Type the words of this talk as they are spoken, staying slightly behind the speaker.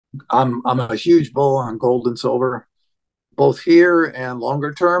I'm a huge bull on gold and silver, both here and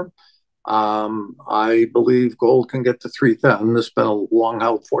longer term. I believe gold can get to 3,000. This has been a long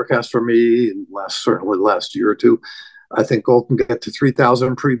held forecast for me in certainly the last year or two. I think gold can get to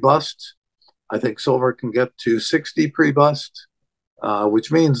 3,000 pre bust. I think silver can get to 60 pre bust,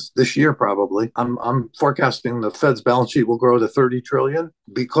 which means this year probably. I'm forecasting the Fed's balance sheet will grow to 30 trillion.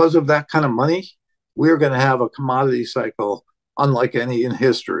 Because of that kind of money, we're going to have a commodity cycle unlike any in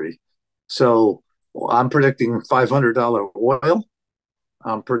history. So I'm predicting $500 oil.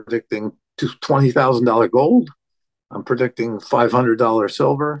 I'm predicting $20,000 gold. I'm predicting $500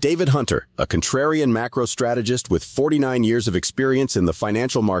 silver. David Hunter, a contrarian macro strategist with 49 years of experience in the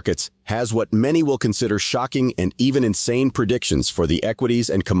financial markets, has what many will consider shocking and even insane predictions for the equities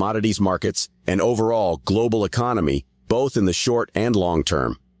and commodities markets and overall global economy, both in the short and long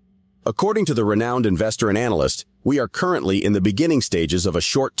term. According to the renowned investor and analyst, we are currently in the beginning stages of a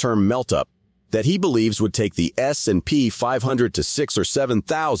short-term melt-up that he believes would take the S&P 500 to 6,000 or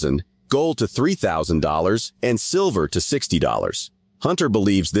 7,000, gold to $3,000, and silver to $60. Hunter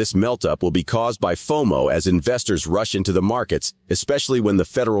believes this melt-up will be caused by FOMO as investors rush into the markets, especially when the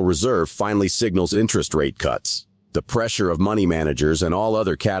Federal Reserve finally signals interest rate cuts. The pressure of money managers and all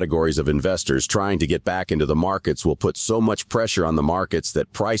other categories of investors trying to get back into the markets will put so much pressure on the markets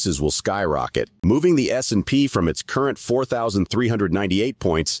that prices will skyrocket, moving the S&P from its current 4,398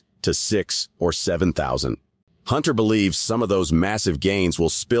 points to 6,000 or 7,000. Hunter believes some of those massive gains will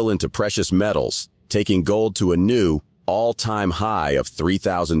spill into precious metals, taking gold to a new all-time high of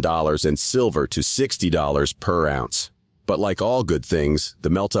 $3,000 and silver to $60 per ounce. But like all good things, the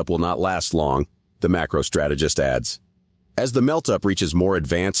melt-up will not last long, the macro strategist adds. As the melt-up reaches more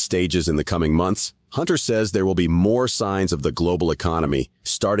advanced stages in the coming months, Hunter says there will be more signs of the global economy,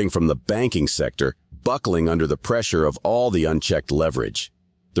 starting from the banking sector, buckling under the pressure of all the unchecked leverage.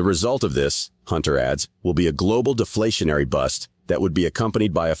 The result of this, Hunter adds, will be a global deflationary bust that would be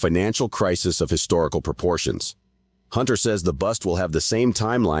accompanied by a financial crisis of historical proportions. Hunter says the bust will have the same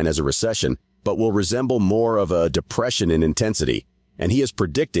timeline as a recession, but will resemble more of a depression in intensity, and he is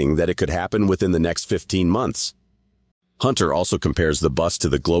predicting that it could happen within the next 15 months. Hunter also compares the bust to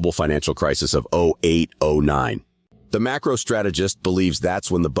the global financial crisis of 2008-09. The macro strategist believes that's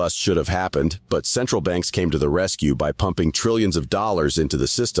when the bust should have happened, but central banks came to the rescue by pumping trillions of dollars into the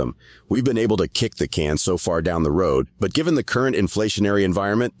system. We've been able to kick the can so far down the road, but given the current inflationary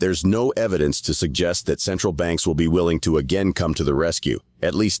environment, there's no evidence to suggest that central banks will be willing to again come to the rescue,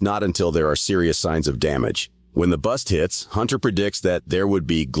 at least not until there are serious signs of damage. When the bust hits, Hunter predicts that there would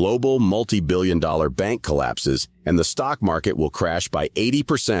be global multi-billion-dollar bank collapses, and the stock market will crash by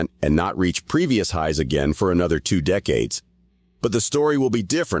 80% and not reach previous highs again for another 2 decades. But the story will be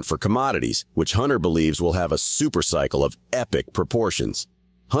different for commodities, which Hunter believes will have a supercycle of epic proportions.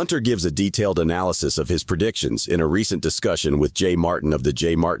 Hunter gives a detailed analysis of his predictions in a recent discussion with Jay Martin of The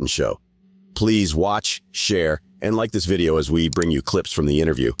Jay Martin Show. Please watch, share, and like this video as we bring you clips from the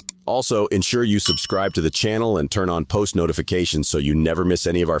interview. Also, ensure you subscribe to the channel and turn on post notifications so you never miss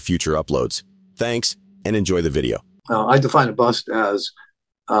any of our future uploads. Thanks, and enjoy the video. I define a bust as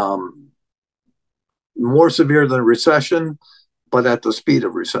more severe than a recession, but at the speed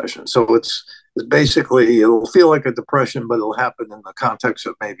of recession. So it's basically, it'll feel like a depression, but it'll happen in the context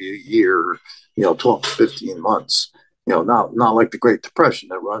of maybe a year, 12 to 15 months, not like the Great Depression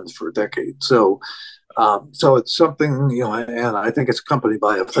that runs for a decade. So it's something, and I think it's accompanied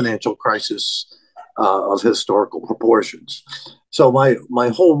by a financial crisis of historical proportions. So my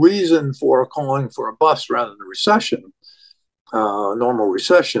whole reason for calling for a bust rather than a recession, normal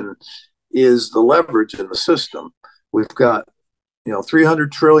recession, is the leverage in the system. We've got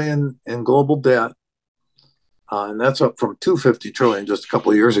 300 trillion in global debt, and that's up from 250 trillion just a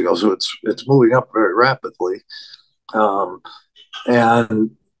couple of years ago. So it's moving up very rapidly,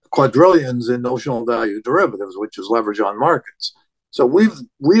 and quadrillions in notional value derivatives, which is leverage on markets. So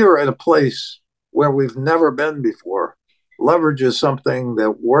we are at a place where we've never been before. Leverage is something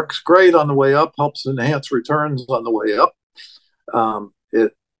that works great on the way up, helps enhance returns on the way up.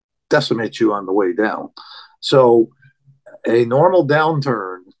 It decimates you on the way down. So a normal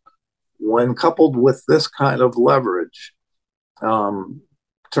downturn, when coupled with this kind of leverage,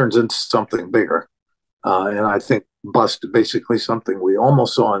 turns into something bigger. And I think bust basically something we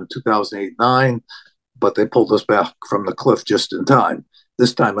almost saw in 2008-9, but they pulled us back from the cliff just in time.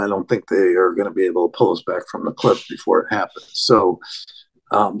 This time, I don't think they are going to be able to pull us back from the cliff before it happens. So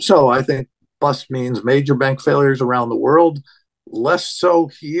I think bust means major bank failures around the world, less so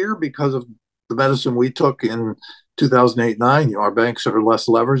here because of the medicine we took in 2008-9. Our banks are less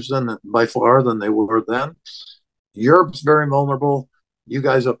leveraged by far than they were then. Europe's very vulnerable. You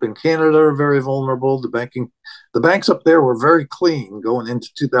guys up in Canada are very vulnerable. The banks up there were very clean going into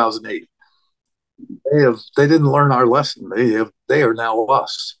 2008. They didn't learn our lesson. They are now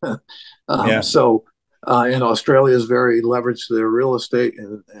us. Yeah. And Australia is very leveraged to their real estate,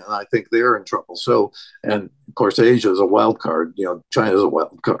 and I think they're in trouble. So, and of course, Asia is a wild card. China is a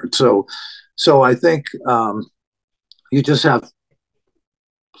wild card. So I think you just have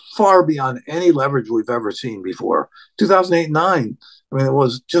far beyond any leverage we've ever seen before. 2008-9. I mean, it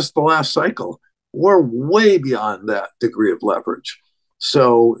was just the last cycle. We're way beyond that degree of leverage.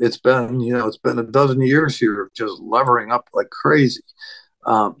 So it's been a dozen years here of just levering up like crazy.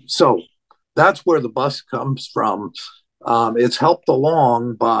 So that's where the bust comes from. It's helped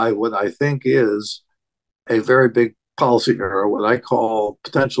along by what I think is a very big policy error, what I call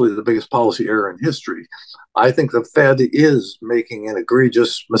potentially the biggest policy error in history. I think the Fed is making an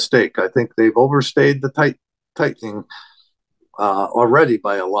egregious mistake. I think they've overstayed the tightening already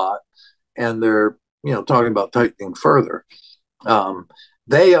by a lot, and they're talking about tightening further.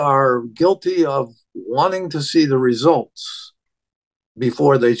 They are guilty of wanting to see the results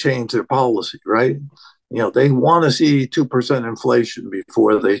before they change their policy, right? They want to see 2% inflation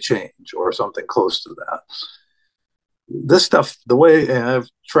before they change, or something close to that. This stuff, the way I've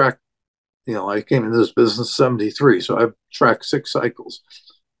tracked, I came into this business in 73, so I've tracked 6 cycles.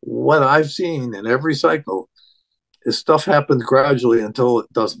 What I've seen in every cycle is stuff happens gradually until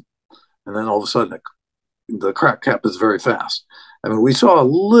it doesn't. And then all of a sudden, the crack cap is very fast. I mean, we saw a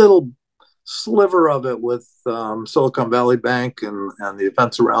little sliver of it with Silicon Valley Bank and the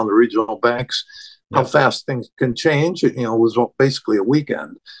events around the regional banks, how fast things can change. It was basically a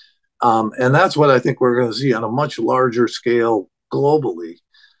weekend. And that's what I think we're going to see on a much larger scale globally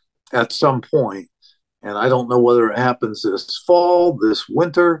at some point. And I don't know whether it happens this fall, this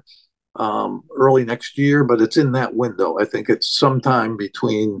winter, early next year, but it's in that window. I think it's sometime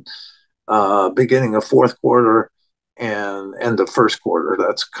between beginning of fourth quarter and end of first quarter.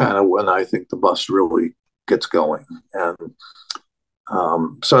 That's kind of when I think the bust really gets going. And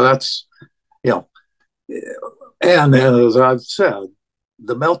so that's, and as I've said,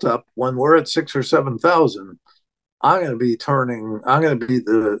 the melt up, when we're at 6,000 or 7,000, I'm going to be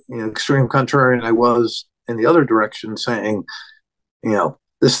the extreme contrarian I was in the other direction, saying,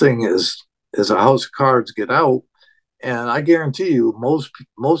 this thing is a house of cards, get out. And I guarantee you,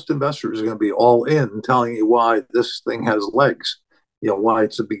 most investors are going to be all in, telling you why this thing has legs, why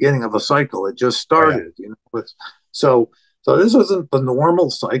it's the beginning of a cycle. It just started, So this isn't the normal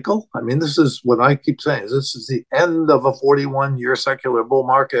cycle. I mean, this is what I keep saying. This is the end of a 41-year secular bull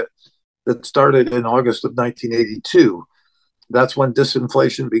market that started in August of 1982. That's when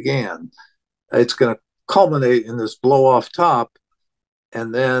disinflation began. It's going to culminate in this blow off top,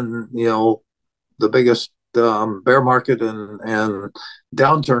 and then the biggest bear market and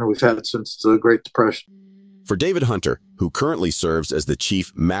downturn we've had since the Great Depression. For David Hunter, who currently serves as the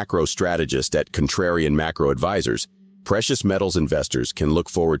chief macro strategist at Contrarian Macro Advisors, precious metals investors can look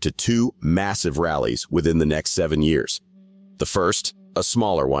forward to 2 massive rallies within the next 7 years. The first, a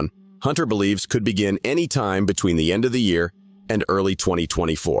smaller one, Hunter believes could begin any time between the end of the year and early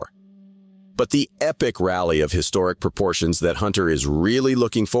 2024. But the epic rally of historic proportions that Hunter is really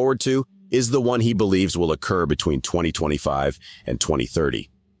looking forward to is the one he believes will occur between 2025 and 2030.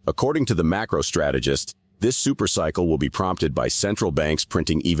 According to the macro strategist, this supercycle will be prompted by central banks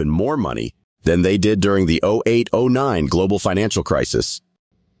printing even more money than they did during the 2008-09 global financial crisis.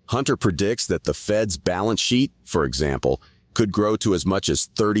 Hunter predicts that the Fed's balance sheet, for example, could grow to as much as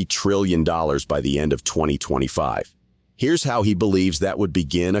 $30 trillion by the end of 2025. Here's how he believes that would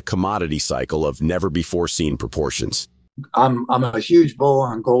begin a commodity cycle of never-before-seen proportions. I'm a huge bull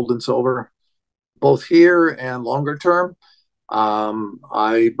on gold and silver, both here and longer term.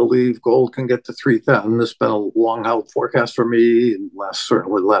 I believe gold can get to 3,000. This has been a long-held forecast for me,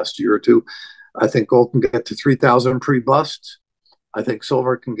 certainly the last year or two. I think gold can get to 3,000 pre-bust. I think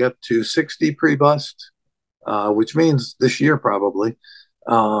silver can get to 60 pre-bust, which means this year probably.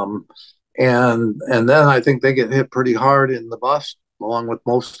 And then I think they get hit pretty hard in the bust, along with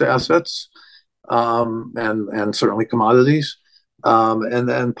most assets, and certainly commodities. And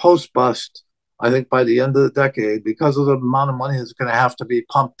then post-bust, I think by the end of the decade, because of the amount of money that's going to have to be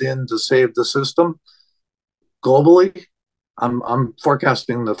pumped in to save the system globally, I'm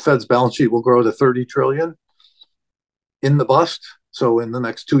forecasting the Fed's balance sheet will grow to 30 trillion in the bust. So in the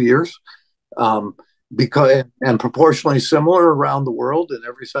next 2 years, and proportionally similar around the world in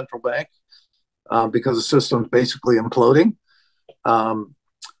every central bank, because the system's basically imploding.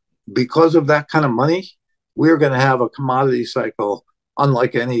 Because of that kind of money, we're going to have a commodity cycle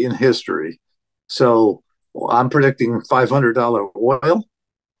unlike any in history. So I'm predicting $500 oil.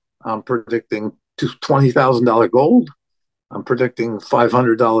 I'm predicting $20,000 gold. I'm predicting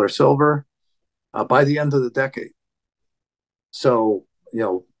 $500 silver by the end of the decade. So,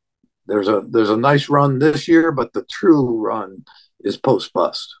 there's a nice run this year, but the true run is post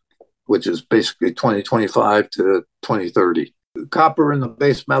bust, which is basically 2025 to 2030. Copper and the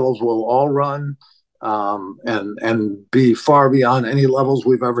base metals will all run and be far beyond any levels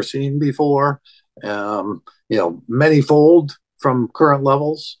we've ever seen before. Many fold from current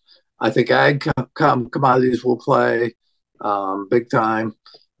levels. I think commodities will play big time.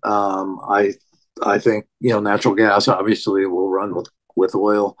 I think natural gas obviously will run with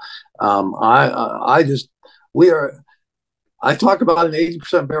oil. I just we are. I talk about an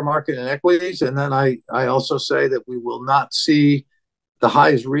 80% bear market in equities, and then I also say that we will not see the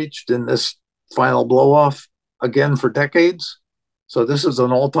highs reached in this final blow off again for decades. So this is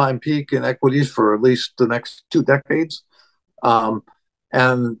an all-time peak in equities for at least the next 2 decades.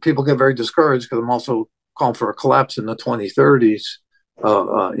 And people get very discouraged because I'm also calling for a collapse in the 2030s,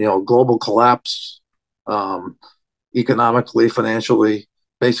 global collapse, economically, financially,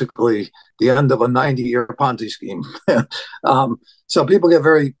 basically the end of a 90-year Ponzi scheme. So people get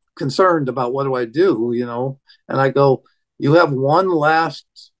very concerned about what do I do, and I go, you have one last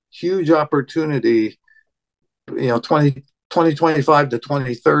huge opportunity, 2025 to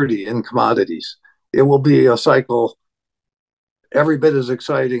 2030 in commodities. It will be a cycle every bit as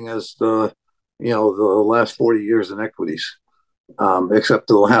exciting as the last 40 years in equities, except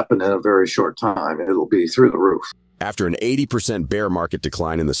it'll happen in a very short time. It'll be through the roof. After an 80% bear market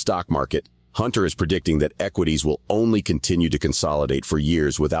decline in the stock market, Hunter is predicting that equities will only continue to consolidate for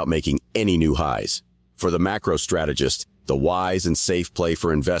years without making any new highs. For the macro strategist, the wise and safe play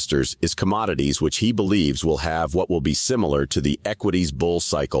for investors is commodities, which he believes will have what will be similar to the equities bull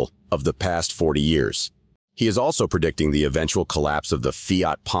cycle of the past 40 years. He is also predicting the eventual collapse of the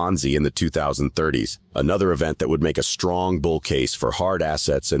fiat Ponzi in the 2030s, another event that would make a strong bull case for hard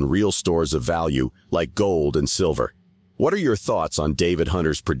assets and real stores of value like gold and silver. What are your thoughts on David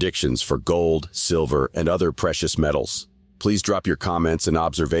Hunter's predictions for gold, silver, and other precious metals? Please drop your comments and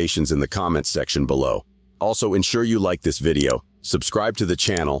observations in the comments section below. Also, ensure you like this video, subscribe to the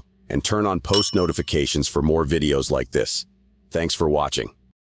channel, and turn on post notifications for more videos like this. Thanks for watching.